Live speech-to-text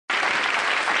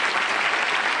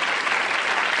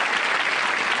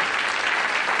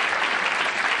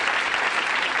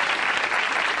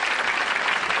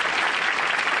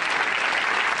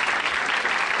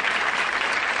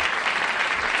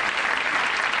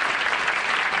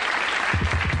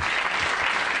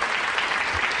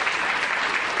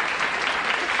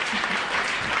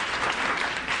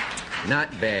Not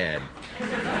bad.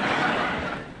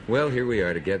 Well, here we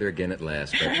are together again at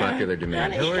last by popular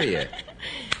demand. How are you?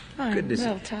 I'm Good to see.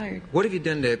 well tired. What have you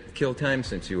done to kill time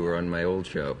since you were on my old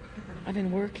show? I've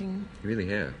been working. You really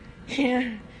have.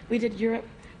 Yeah, we did Europe.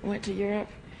 Went to Europe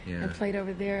and Yeah. played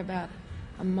over there about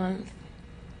a month.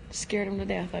 Scared them to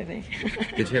death, I think.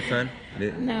 Did you have fun?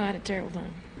 No, I had a terrible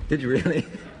time. Did you really? Do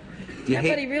you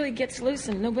Nobody hate... really gets loose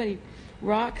and nobody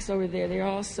rocks over there. They're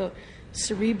all so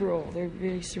cerebral. They're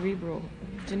really cerebral.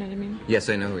 Do you know what I mean? Yes,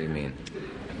 I know what you mean.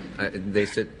 They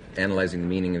sit analyzing the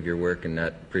meaning of your work and not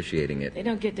appreciating it. They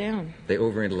don't get down. They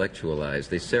over-intellectualize.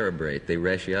 They cerebrate. They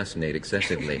ratiocinate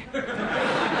excessively.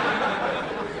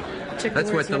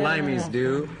 That's what the Limeys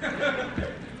do.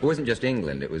 It wasn't just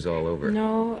England. It was all over.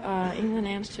 No, England,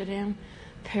 Amsterdam,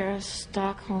 Paris,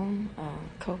 Stockholm,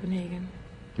 Copenhagen.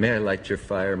 May I light your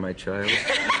fire, my child?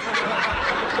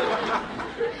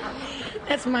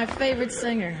 That's my favorite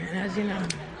singer, as you know.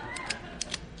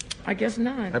 I guess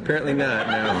not. Apparently not,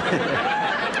 no.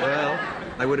 Well,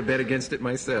 I would have bet against it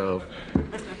myself.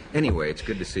 Anyway, it's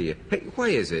good to see you. Hey, why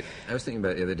is it? I was thinking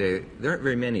about it the other day. There aren't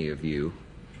very many of you.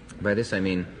 By this, I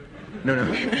mean... No.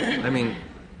 I mean,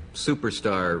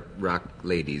 superstar rock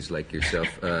ladies like yourself.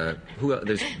 Who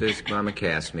else? There's Mama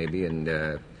Cass, maybe,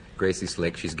 and Gracie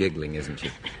Slick. She's giggling, isn't she?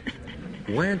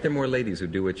 Why aren't there more ladies who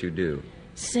do what you do?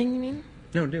 Singing?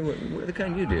 No, do what the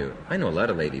kind you do. I know a lot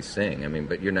of ladies sing. I mean,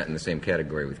 but you're not in the same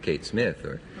category with Kate Smith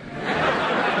or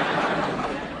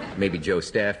maybe Joe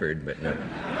Stafford, but not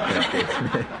Kate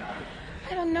Smith.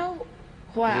 I don't know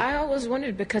why. I always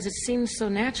wondered because it seems so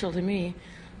natural to me,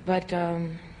 but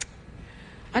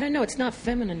I don't know. It's not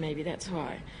feminine, maybe. That's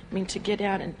why. I mean, to get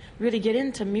out and really get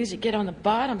into music, get on the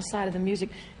bottom side of the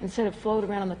music instead of float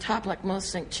around on the top like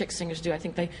most chick singers do. I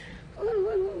think they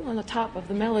on the top of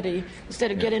the melody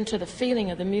instead of get into the feeling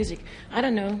of the music. I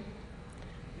don't know.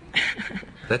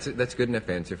 That's a good enough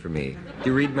answer for me. Do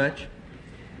you read much?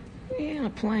 Yeah,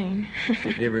 plain. Do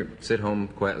you ever sit home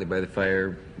quietly by the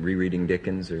fire rereading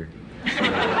Dickens or... It's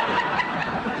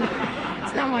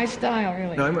not my style,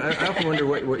 really. No, I often wonder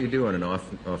what you do on an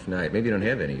off night. Maybe you don't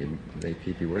have any. They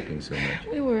keep you working so much.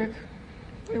 We work.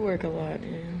 We work a lot,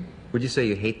 yeah. Would you say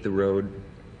you hate the road?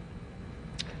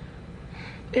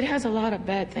 It has a lot of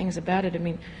bad things about it. I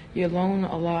mean, you're alone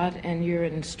a lot, and you're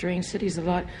in strange cities a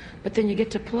lot, but then you get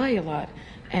to play a lot.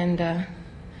 And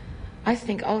I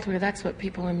think ultimately that's what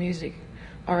people in music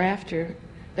are after.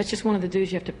 That's just one of the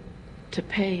dues you have to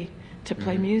pay to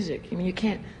play music. I mean, you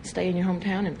can't stay in your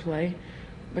hometown and play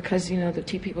because, you know, the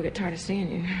people get tired of seeing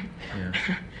you. Yeah.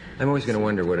 I'm always going to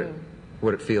wonder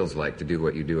what it feels like to do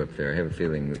what you do up there. I have a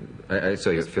feeling... I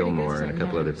saw you at Fillmore and a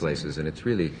couple other places, and it's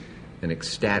really an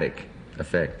ecstatic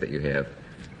effect that you have.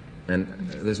 And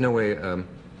there's no way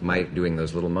my doing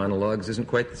those little monologues isn't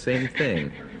quite the same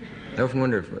thing. I often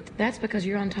wonder if... That's because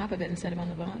you're on top of it instead of on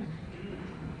the bottom.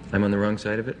 I'm on the wrong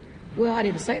side of it? Well, I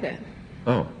didn't say that.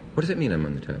 Oh, what does it mean I'm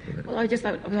on the top of it? Well, I was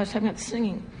talking about the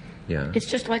singing. Yeah. It's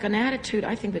just like an attitude,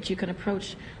 I think, that you can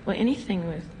approach, well, anything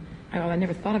with. I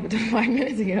never thought of it until 5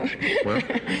 minutes ago. Well.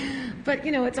 But,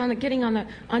 you know, it's on the getting on the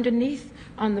underneath,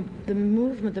 on the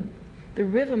movement, the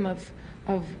rhythm of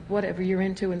whatever you're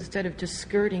into instead of just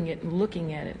skirting it and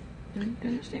looking at it. Do you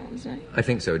understand what I'm saying? I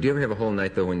think so. Do you ever have a whole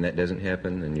night, though, when that doesn't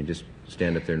happen and you just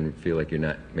stand up there and feel like you're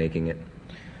not making it?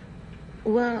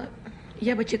 Well,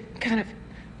 yeah, but you kind of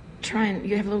try and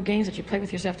you have little games that you play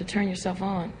with yourself to turn yourself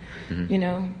on, you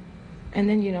know. And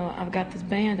then, you know, I've got this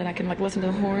band and I can, like, listen to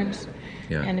the horns.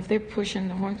 Yeah. And if they're pushing,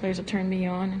 the horn players will turn me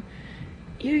on.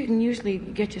 You can usually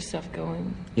get yourself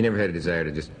going. You never had a desire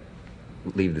to just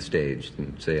leave the stage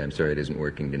and say, I'm sorry it isn't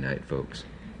working tonight, folks?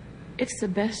 It's the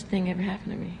best thing ever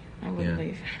happened to me, I wouldn't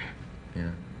leave.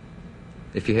 Yeah.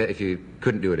 If you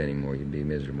couldn't do it anymore, you'd be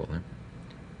miserable, huh?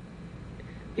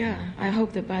 Yeah, I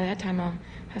hope that by that time I'll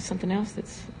have something else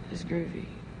that's groovy.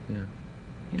 Yeah.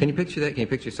 Can you picture that? Can you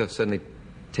picture yourself suddenly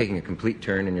taking a complete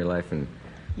turn in your life? And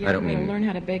yeah, I don't I'm mean... learn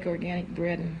how to bake organic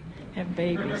bread and have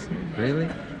babies. Really?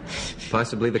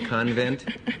 Possibly the convent?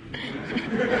 No,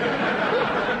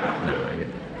 I get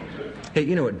it. Hey,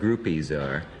 you know what groupies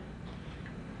are?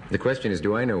 The question is,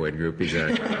 do I know what groupies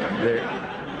are?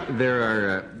 There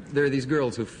are these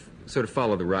girls who sort of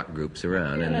follow the rock groups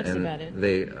around, Yeah, and that's about it.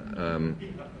 they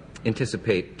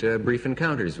anticipate brief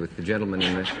encounters with the gentlemen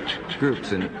in the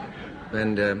groups and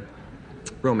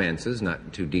romances,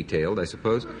 not too detailed, I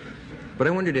suppose. But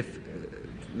I wondered if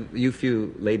you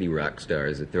few lady rock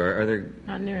stars that there are there...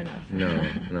 Not near enough.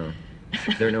 No.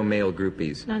 There are no male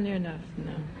groupies. Not near enough,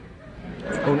 no.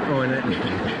 And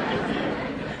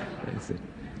I see.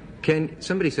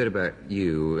 Somebody said about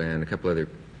you and a couple other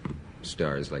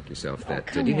stars like yourself. Oh, That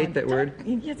come do you hate on, that word?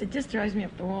 Yes, it just drives me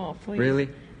up the wall, please. Really?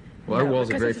 Well, our No, walls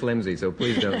are because very it's- flimsy, so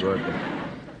please don't go up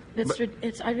there.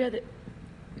 I'd rather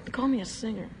call me a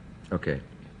singer. Okay.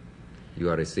 You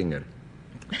are a singer.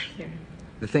 Here.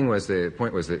 The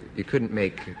point was that you couldn't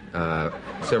make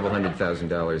several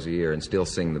 $100,000 a year and still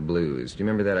sing the blues. Do you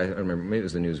remember that? I don't remember. Maybe it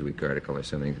was the Newsweek article or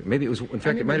something. Maybe it was, in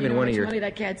fact, it might have been one of your... money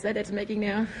that cat said it's making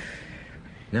now?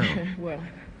 No. Well,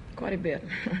 quite a bit.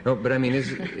 No, but I mean,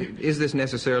 is this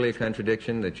necessarily a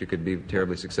contradiction, that you could be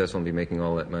terribly successful and be making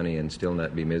all that money and still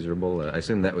not be miserable? I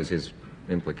assume that was his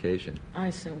implication.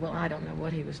 Well, I don't know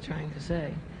what he was trying to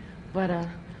say. But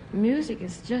music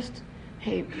is just,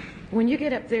 hey, when you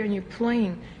get up there and you're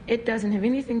playing, it doesn't have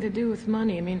anything to do with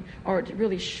money. I mean, or it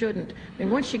really shouldn't. I mean,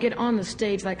 once you get on the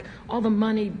stage, like all the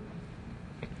money,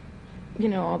 you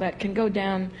know, all that can go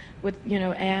down with, you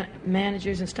know,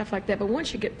 managers and stuff like that. But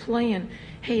once you get playing,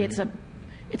 hey,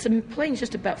 playing is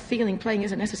just about feeling. Playing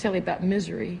isn't necessarily about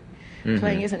misery. Mm-hmm.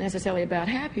 Playing isn't necessarily about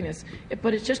happiness.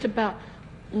 But it's just about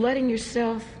letting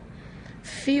yourself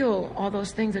feel all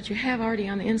those things that you have already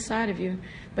on the inside of you,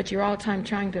 but you're all the time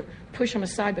trying to push them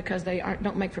aside because they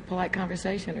don't make for polite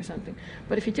conversation or something.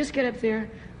 But if you just get up there,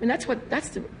 and that's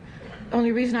the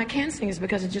only reason I can sing is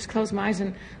because I just close my eyes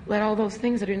and let all those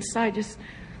things that are inside just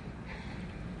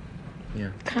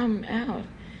come out.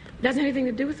 It doesn't have anything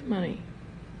to do with money.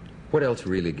 What else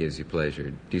really gives you pleasure?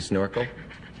 Do you snorkel?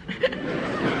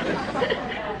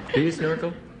 Do you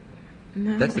snorkel?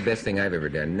 No. That's the best thing I've ever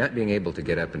done. Not being able to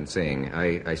get up and sing.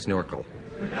 I snorkel.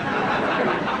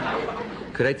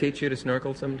 Could I teach you to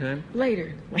snorkel sometime?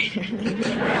 Later.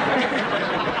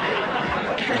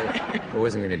 I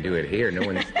wasn't going to do it here. No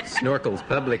one snorkels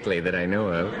publicly that I know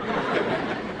of.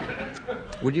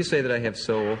 Would you say that I have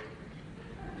soul?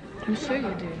 I'm sure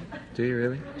you do. Do you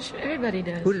really? I'm sure everybody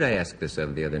does. Who did I ask this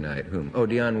of the other night? Whom? Oh,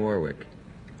 Dionne Warwick.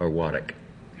 Or Waddick.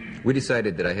 We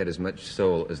decided that I had as much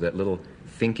soul as that little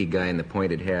finky guy in the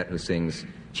pointed hat who sings,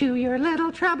 "Chew your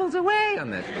little troubles away," on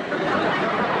that.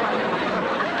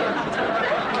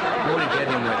 I want to get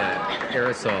him with an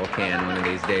aerosol can one of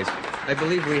these days. I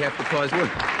believe we have to pause. We'll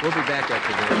be back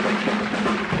after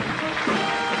this.